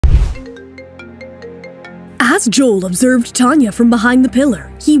As Joel observed Tanya from behind the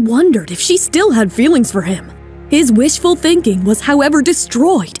pillar, he wondered if she still had feelings for him. His wishful thinking was, however,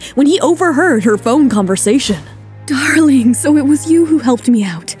 destroyed when he overheard her phone conversation. Darling, so it was you who helped me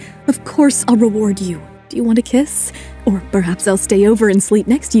out. Of course I'll reward you. Do you want a kiss? Or perhaps I'll stay over and sleep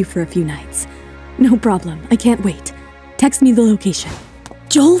next to you for a few nights. No problem, I can't wait. Text me the location.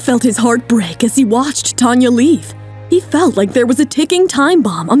 Joel felt his heart break as he watched Tanya leave. He felt like there was a ticking time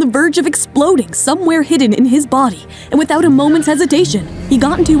bomb on the verge of exploding somewhere hidden in his body, and without a moment's hesitation, he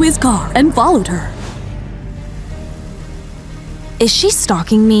got into his car and followed her. Is she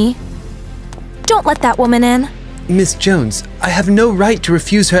stalking me? Don't let that woman in. Miss Jones, I have no right to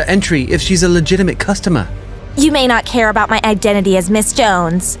refuse her entry if she's a legitimate customer. You may not care about my identity as Miss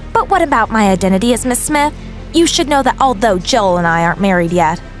Jones, but what about my identity as Miss Smith? You should know that although Joel and I aren't married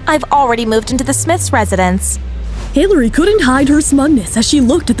yet, I've already moved into the Smith's residence. Hillary couldn't hide her smugness as she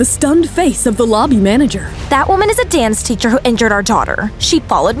looked at the stunned face of the lobby manager. That woman is a dance teacher who injured our daughter. She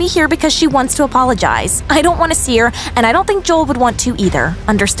followed me here because she wants to apologize. I don't want to see her, and I don't think Joel would want to either.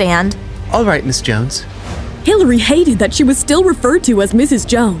 Understand? All right, Miss Jones. Hillary hated that she was still referred to as Mrs.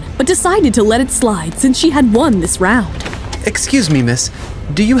 Jones, but decided to let it slide since she had won this round. Excuse me, miss.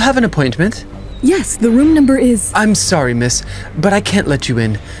 Do you have an appointment? Yes, the room number is… I'm sorry, miss, but I can't let you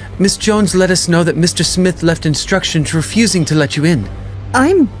in. Miss Jones let us know that Mr. Smith left instructions refusing to let you in.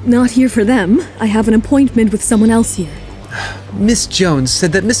 I'm not here for them. I have an appointment with someone else here. Miss Jones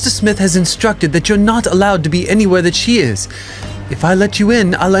said that Mr. Smith has instructed that you're not allowed to be anywhere that she is. If I let you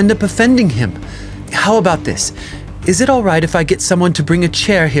in, I'll end up offending him. How about this? Is it all right if I get someone to bring a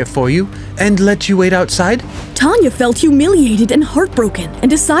chair here for you and let you wait outside? Tanya felt humiliated and heartbroken and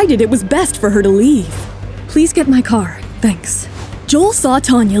decided it was best for her to leave. Please get my car, thanks. Joel saw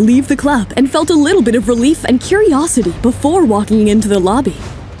Tanya leave the club and felt a little bit of relief and curiosity before walking into the lobby.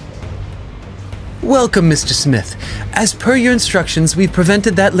 Welcome, Mr. Smith. As per your instructions, we've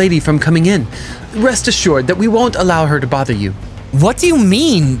prevented that lady from coming in. Rest assured that we won't allow her to bother you. What do you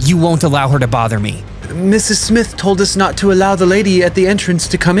mean you won't allow her to bother me? Mrs. Smith told us not to allow the lady at the entrance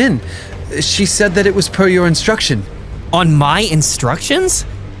to come in. She said that it was per your instruction. On my instructions?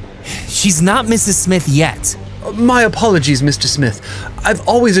 She's not Mrs. Smith yet. My apologies, Mr. Smith. I've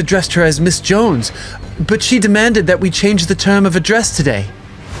always addressed her as Miss Jones, but she demanded that we change the term of address today.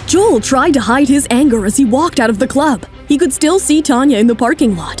 Joel tried to hide his anger as he walked out of the club. He could still see Tanya in the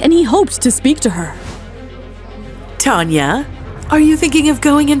parking lot, and he hoped to speak to her. Tanya, are you thinking of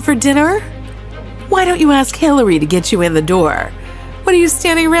going in for dinner? Why don't you ask Hillary to get you in the door? What are you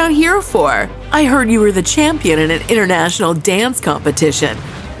standing around here for? I heard you were the champion in an international dance competition.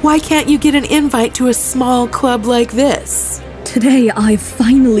 Why can't you get an invite to a small club like this? Today, I've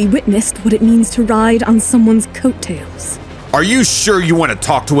finally witnessed what it means to ride on someone's coattails. Are you sure you want to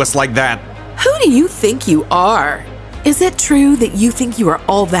talk to us like that? Who do you think you are? Is it true that you think you are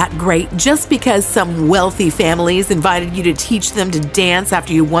all that great just because some wealthy families invited you to teach them to dance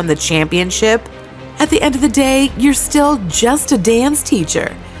after you won the championship? At the end of the day, you're still just a dance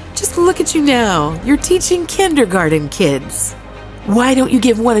teacher. Just look at you now. You're teaching kindergarten kids. Why don't you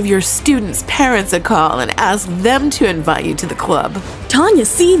give one of your students' parents a call and ask them to invite you to the club? Tanya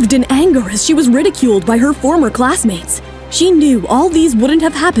seethed in anger as she was ridiculed by her former classmates. She knew all these wouldn't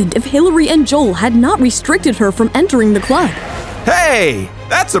have happened if Hillary and Joel had not restricted her from entering the club. Hey,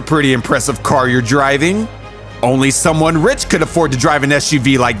 that's a pretty impressive car you're driving. Only someone rich could afford to drive an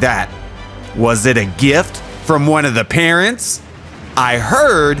SUV like that. Was it a gift from one of the parents? I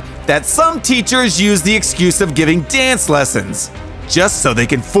heard that some teachers use the excuse of giving dance lessons, just so they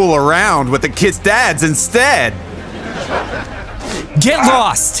can fool around with the kids' dads instead. Get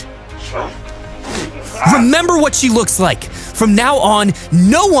lost! Remember what she looks like. From now on,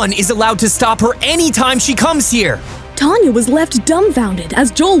 no one is allowed to stop her anytime she comes here. Tanya was left dumbfounded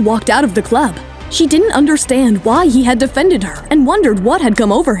as Joel walked out of the club. She didn't understand why he had defended her and wondered what had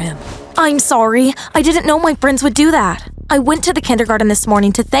come over him. I'm sorry. I didn't know my friends would do that. I went to the kindergarten this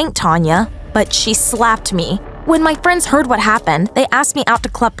morning to thank Tanya, but she slapped me. When my friends heard what happened, they asked me out to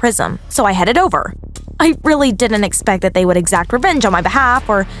Club Prism, so I headed over. I really didn't expect that they would exact revenge on my behalf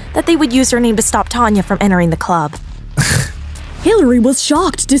or that they would use her name to stop Tanya from entering the club. Hillary was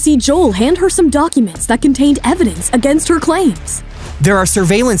shocked to see Joel hand her some documents that contained evidence against her claims. There are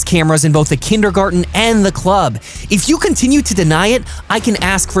surveillance cameras in both the kindergarten and the club. If you continue to deny it, I can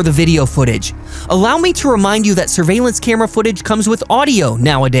ask for the video footage. Allow me to remind you that surveillance camera footage comes with audio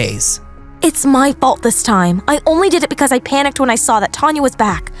nowadays. It's my fault this time. I only did it because I panicked when I saw that Tanya was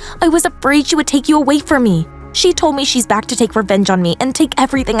back. I was afraid she would take you away from me. She told me she's back to take revenge on me and take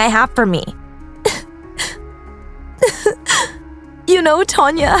everything I have from me. You know,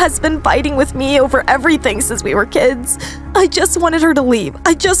 Tanya has been fighting with me over everything since we were kids. I just wanted her to leave.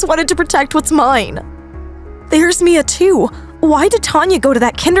 I just wanted to protect what's mine. There's Mia too. Why did Tanya go to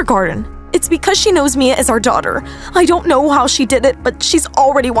that kindergarten? It's because she knows Mia is our daughter. I don't know how she did it, but she's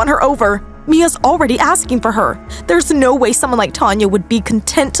already won her over. Mia's already asking for her. There's no way someone like Tanya would be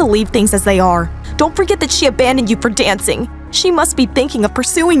content to leave things as they are. Don't forget that she abandoned you for dancing. She must be thinking of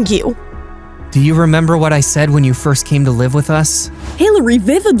pursuing you. Do you remember what I said when you first came to live with us? Hillary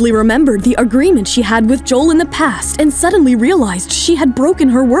vividly remembered the agreement she had with Joel in the past and suddenly realized she had broken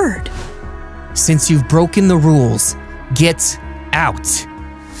her word. Since you've broken the rules, get out.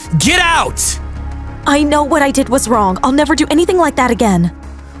 Get out! I know what I did was wrong. I'll never do anything like that again.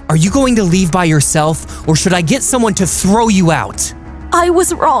 Are you going to leave by yourself, or should I get someone to throw you out? I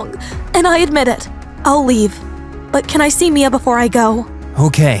was wrong, and I admit it. I'll leave. But can I see Mia before I go?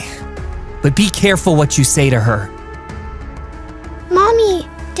 Okay, but be careful what you say to her. Mommy,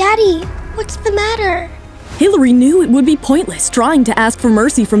 Daddy, what's the matter? Hillary knew it would be pointless trying to ask for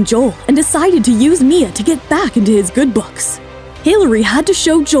mercy from Joel and decided to use Mia to get back into his good books. Hillary had to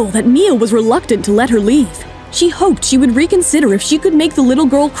show Joel that Mia was reluctant to let her leave. She hoped she would reconsider if she could make the little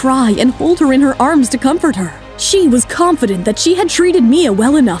girl cry and hold her in her arms to comfort her. She was confident that she had treated Mia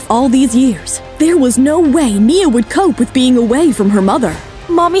well enough all these years. There was no way Mia would cope with being away from her mother.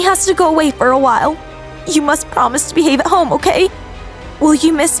 Mommy has to go away for a while. You must promise to behave at home, okay? Will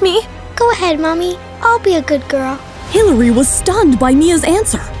you miss me? Go ahead, Mommy. I'll be a good girl. Hillary was stunned by Mia's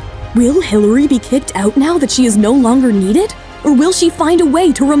answer. Will Hillary be kicked out now that she is no longer needed? Or will she find a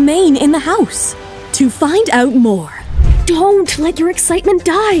way to remain in the house? To find out more, don't let your excitement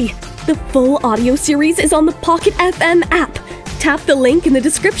die! The full audio series is on the Pocket FM app. Tap the link in the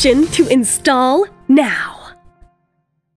description to install now.